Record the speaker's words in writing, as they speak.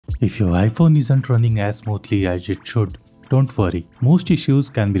If your iPhone isn't running as smoothly as it should, don't worry. Most issues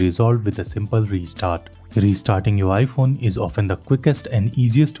can be resolved with a simple restart. Restarting your iPhone is often the quickest and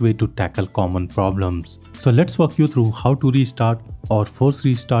easiest way to tackle common problems. So let's walk you through how to restart or force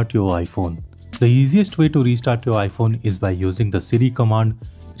restart your iPhone. The easiest way to restart your iPhone is by using the Siri command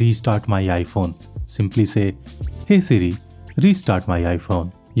restart my iPhone. Simply say, "Hey Siri, restart my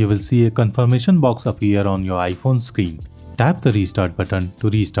iPhone." You will see a confirmation box appear on your iPhone screen. Tap the restart button to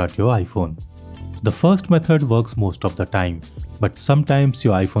restart your iPhone. The first method works most of the time, but sometimes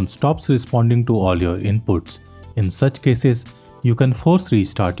your iPhone stops responding to all your inputs. In such cases, you can force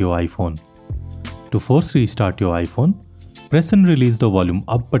restart your iPhone. To force restart your iPhone, press and release the volume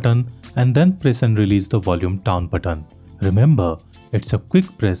up button and then press and release the volume down button. Remember, it's a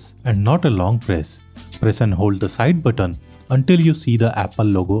quick press and not a long press. Press and hold the side button until you see the Apple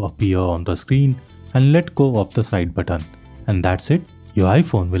logo appear on the screen and let go of the side button. And that's it. Your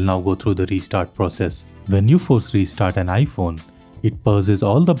iPhone will now go through the restart process. When you force restart an iPhone, it pauses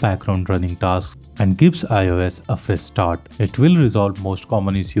all the background running tasks and gives iOS a fresh start. It will resolve most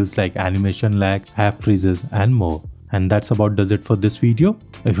common issues like animation lag, app freezes, and more. And that's about does it for this video.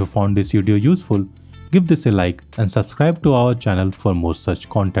 If you found this video useful, give this a like and subscribe to our channel for more such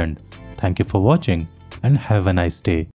content. Thank you for watching and have a nice day.